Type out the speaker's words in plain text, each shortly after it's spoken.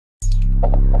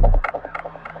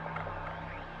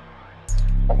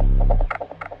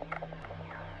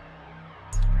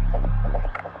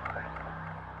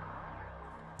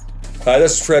Hi,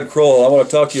 this is Fred Kroll. I want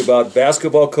to talk to you about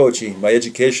Basketball Coaching, my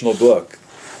educational book.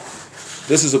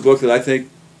 This is a book that I think,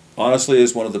 honestly,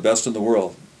 is one of the best in the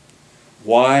world.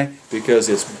 Why? Because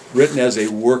it's written as a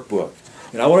workbook.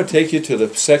 And I want to take you to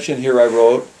the section here I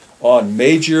wrote on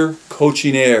major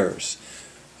coaching errors.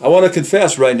 I want to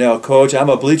confess right now, Coach, I'm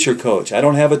a bleacher coach. I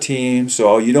don't have a team,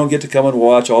 so you don't get to come and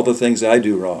watch all the things I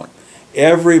do wrong.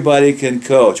 Everybody can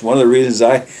coach. One of the reasons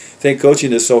I think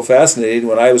coaching is so fascinating,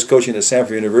 when I was coaching at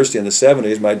Samford University in the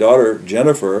 70s, my daughter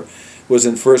Jennifer was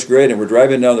in first grade, and we're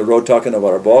driving down the road talking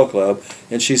about our ball club,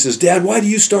 and she says, "Dad, why do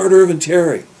you start Irvin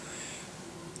Terry?"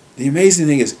 The amazing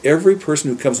thing is every person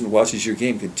who comes and watches your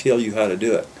game can tell you how to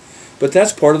do it. But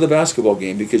that's part of the basketball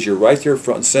game because you're right there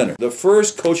front and center. The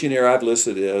first coaching error I've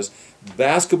listed is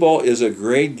basketball is a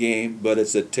great game, but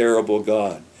it's a terrible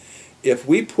God. If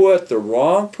we put the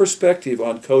wrong perspective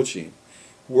on coaching,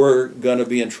 we're going to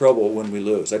be in trouble when we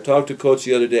lose. I talked to Coach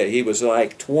the other day. He was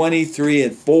like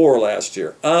 23-4 last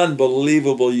year.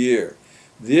 Unbelievable year.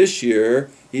 This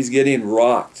year, he's getting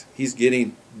rocked. He's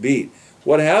getting beat.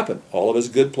 What happened? All of his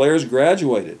good players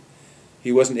graduated.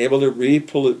 He wasn't able to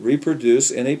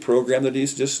reproduce in a program that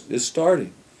he's just is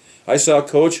starting. I saw a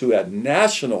coach who had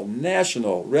national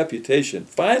reputation,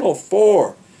 Final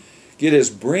Four, get his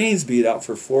brains beat out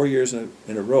for 4 years in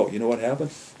a row. You know what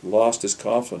happened? Lost his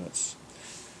confidence.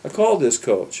 I called this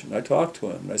coach and I talked to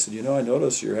him and I said, "You know, I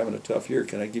notice you're having a tough year.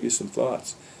 Can I give you some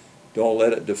thoughts? Don't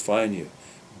let it define you.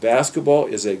 Basketball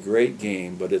is a great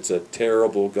game, but it's a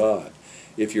terrible God.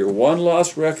 If your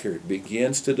one-loss record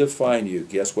begins to define you,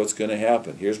 guess what's going to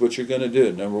happen? Here's what you're going to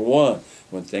do. Number one,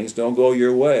 when things don't go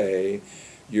your way,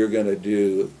 you're going to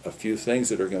do a few things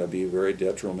that are going to be very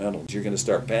detrimental. You're going to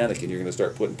start panicking. You're going to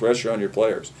start putting pressure on your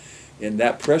players. And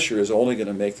that pressure is only going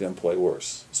to make them play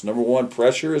worse. So number one,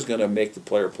 pressure is going to make the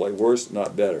player play worse,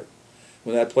 not better.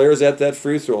 When that player is at that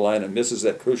free throw line and misses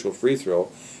that crucial free throw,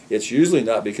 it's usually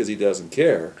not because he doesn't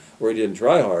care or he didn't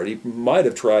try hard. He might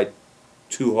have tried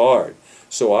too hard.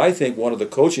 So I think one of the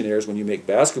coaching errors when you make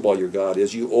basketball your God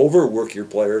is you overwork your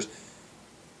players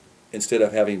instead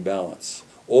of having balance.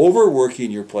 Overworking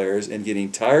your players and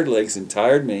getting tired legs and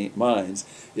tired minds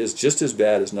is just as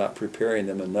bad as not preparing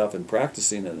them enough and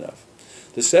practicing enough.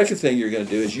 The second thing you're going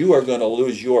to do is you are going to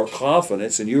lose your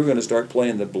confidence and you're going to start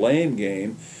playing the blame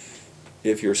game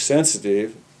if you're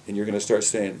sensitive, and you're going to start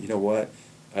saying, "You know what?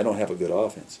 I don't have a good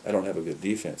offense. I don't have a good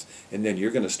defense." And then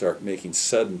you're going to start making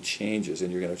sudden changes,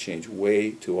 and you're going to change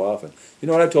way too often. You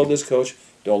know what I told this coach?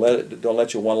 Don't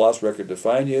let your one-loss record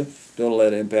define you. Don't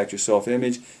let it impact your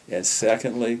self-image. And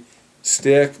secondly,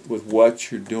 stick with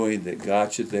what you're doing that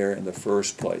got you there in the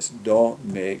first place. Don't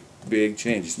make big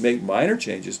changes. Make minor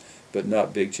changes, but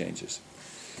not big changes.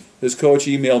 This coach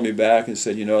emailed me back and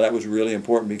said, "You know, that was really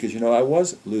important because, you know, I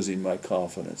was losing my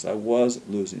confidence. I was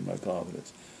losing my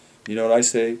confidence." You know what I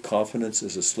say? Confidence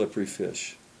is a slippery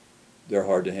fish. They're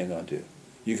hard to hang on to.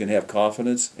 You can have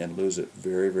confidence and lose it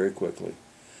very, very quickly.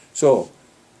 So,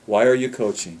 why are you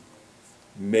coaching?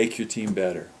 Make your team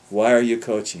better. Why are you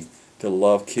coaching? To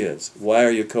love kids. Why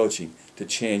are you coaching? To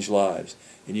change lives.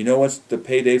 And you know what's the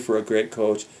payday for a great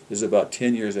coach is about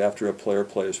 10 years after a player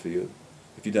plays for you.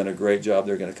 If you've done a great job,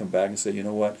 they're going to come back and say, "You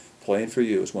know what? Playing for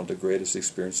you is one of the greatest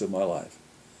experiences of my life."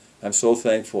 I'm so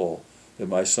thankful that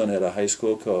my son had a high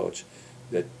school coach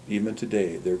that even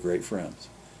today they're great friends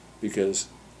because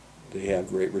they have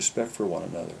great respect for one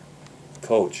another.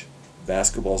 Coach,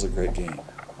 basketball's a great game,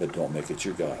 but don't make it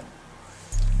your God.